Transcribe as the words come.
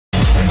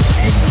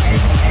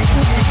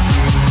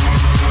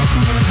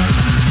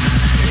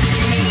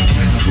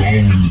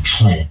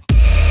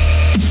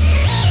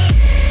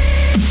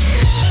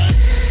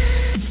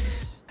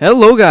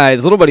Hello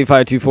guys, Little Buddy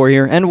 524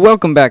 here, and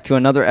welcome back to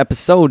another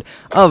episode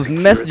of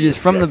Messages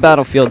from the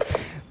Battlefield.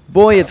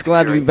 Boy, it's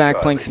glad to be back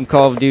playing some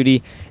Call of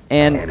Duty,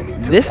 and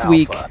this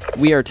week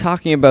we are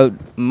talking about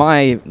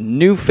my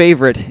new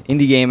favorite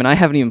indie game, and I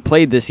haven't even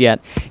played this yet.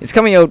 It's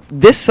coming out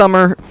this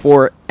summer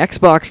for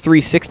Xbox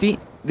 360.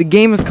 The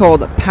game is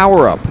called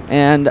Power Up,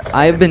 and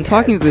I've been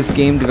talking to this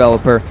game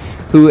developer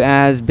who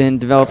has been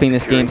developing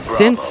this game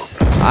since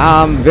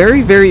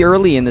very, very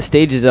early in the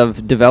stages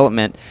of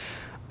development.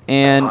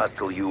 And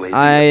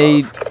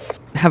I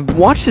have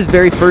watched his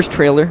very first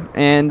trailer,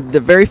 and the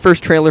very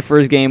first trailer for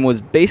his game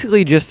was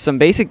basically just some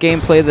basic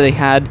gameplay that he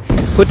had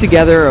put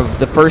together of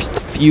the first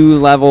few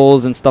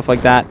levels and stuff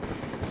like that.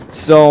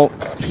 So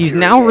he's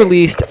now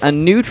released a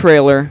new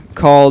trailer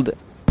called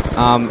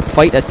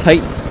Fight a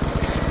Titan.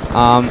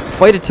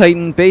 Fight a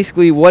Titan,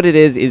 basically what it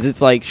is it's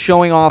like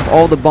showing off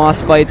all the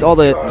boss fights, all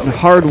the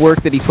hard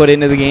work that he put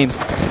into the game.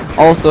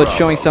 Also, it's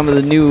showing some of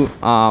the new,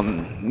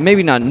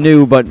 maybe not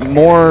new, but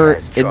more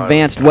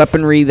advanced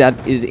weaponry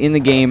that is in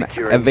the game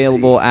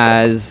available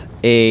as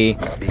a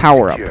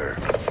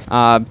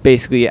power-up,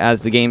 basically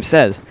as the game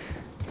says.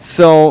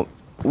 So,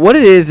 what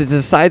it is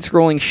a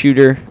side-scrolling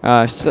shooter,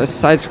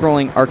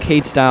 side-scrolling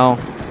arcade-style,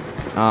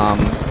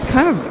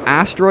 kind of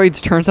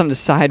asteroids turns on the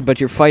side, but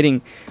you're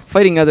fighting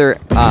other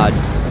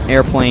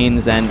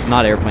airplanes, and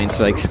not airplanes,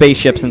 so like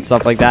spaceships and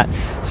stuff like that.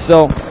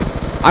 So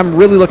I'm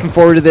really looking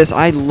forward to this.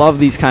 I love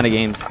these kind of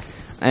games,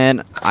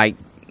 and I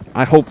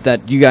hope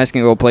that you guys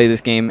can go play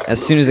this game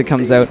as soon as it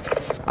comes out.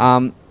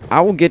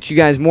 I will get you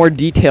guys more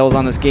details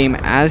on this game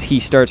as he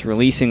starts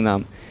releasing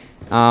them.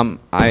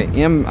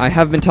 I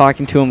have been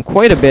talking to him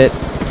quite a bit,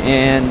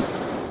 and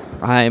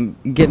I'm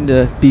getting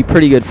to be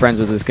pretty good friends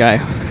with this guy.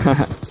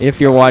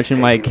 If you're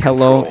watching, Mike,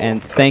 hello,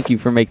 and thank you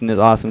for making this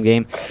awesome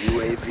game.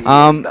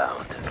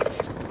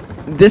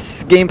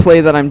 This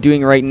gameplay that I'm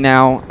doing right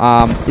now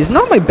is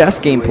not my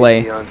best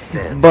gameplay,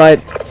 but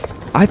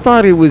I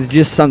thought it was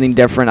just something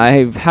different.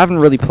 I haven't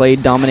really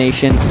played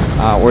Domination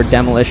or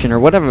Demolition or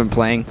whatever I'm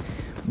playing,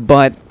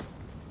 but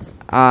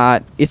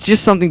it's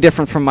just something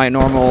different from my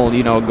normal,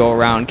 go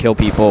around, kill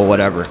people,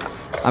 whatever.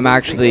 I'm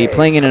actually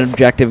playing in an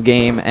objective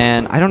game,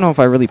 and I don't know if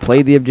I really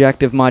played the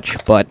objective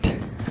much, but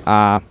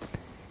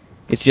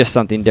it's just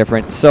something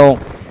different. So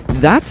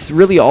that's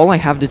really all I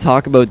have to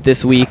talk about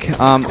this week.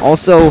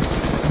 Also,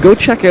 go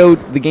check out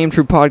the Game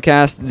True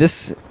podcast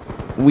this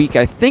week.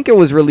 I think it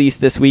was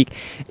released this week.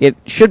 It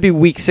should be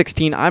week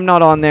 16. I'm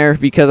not on there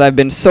because I've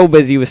been so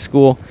busy with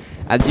school,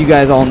 as you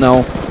guys all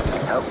know.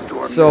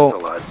 So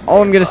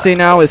all I'm going to say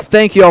now is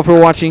thank you all for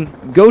watching.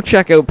 Go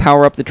check out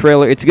Power Up the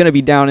trailer. It's going to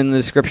be down in the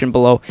description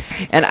below.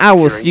 And I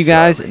will see you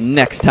guys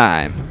next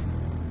time.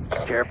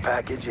 Care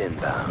package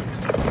inbound.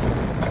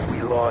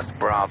 We lost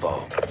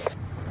Bravo.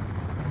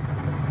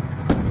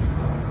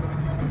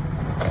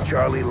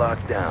 Charlie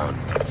locked down.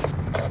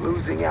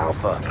 Losing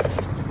Alpha.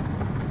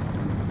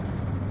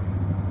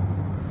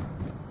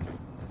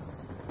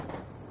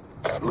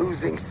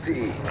 Losing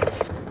C.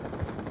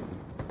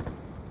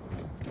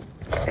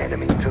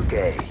 Enemy took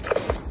A.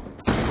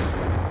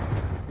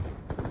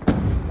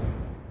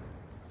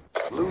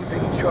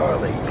 Losing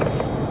Charlie.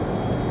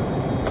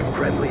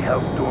 Friendly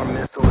Hellstorm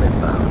missile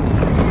inbound.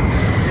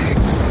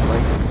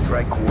 Lightning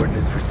strike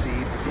coordinates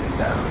received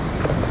inbound.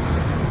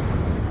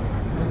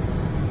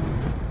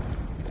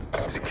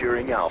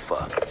 Securing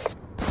Alpha.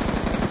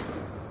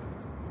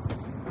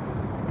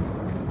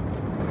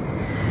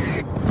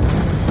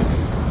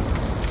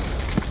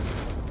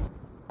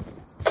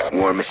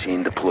 War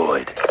machine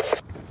deployed.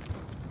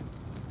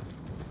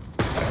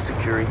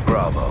 Securing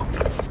Bravo.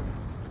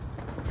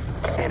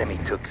 Enemy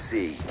took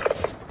C.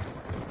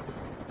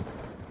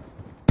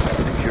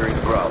 Securing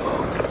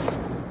Bravo.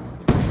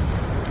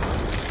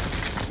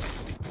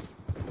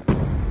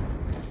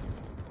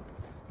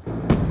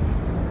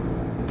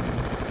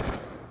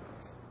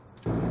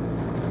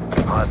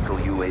 Hostile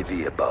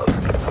UAV above.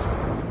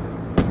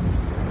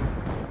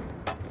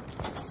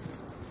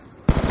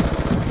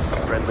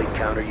 Friendly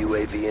counter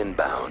UAV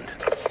inbound.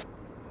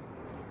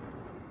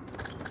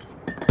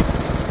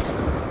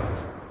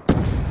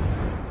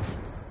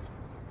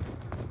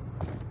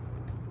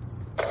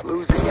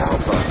 Losing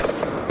Alpha.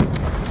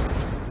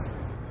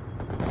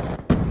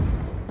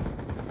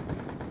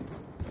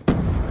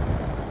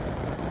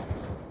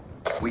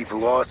 We've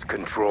lost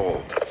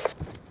control.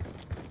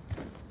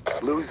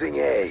 Losing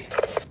A.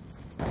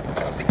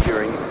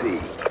 Securing C.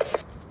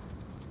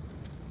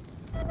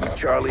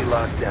 Charlie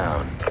locked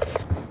down.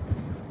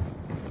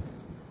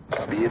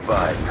 Be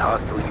advised,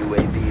 hostile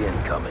UAV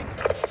incoming.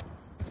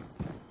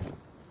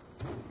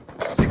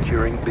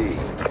 Securing B.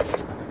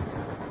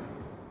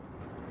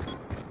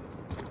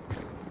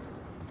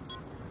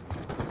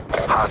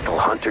 Hostile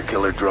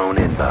hunter-killer drone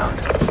inbound.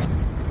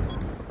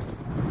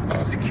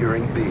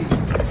 Securing B.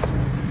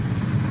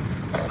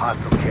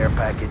 Hostile care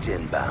package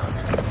inbound.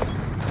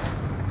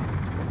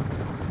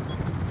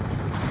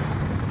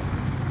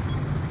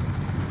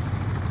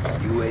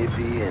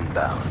 UAV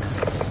inbound.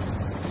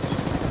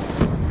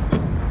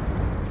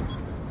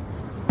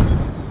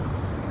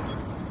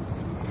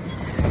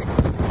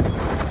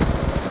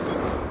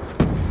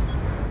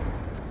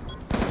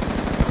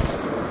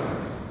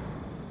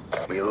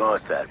 We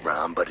lost that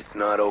round, but it's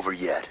not over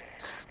yet.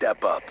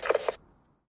 Step up.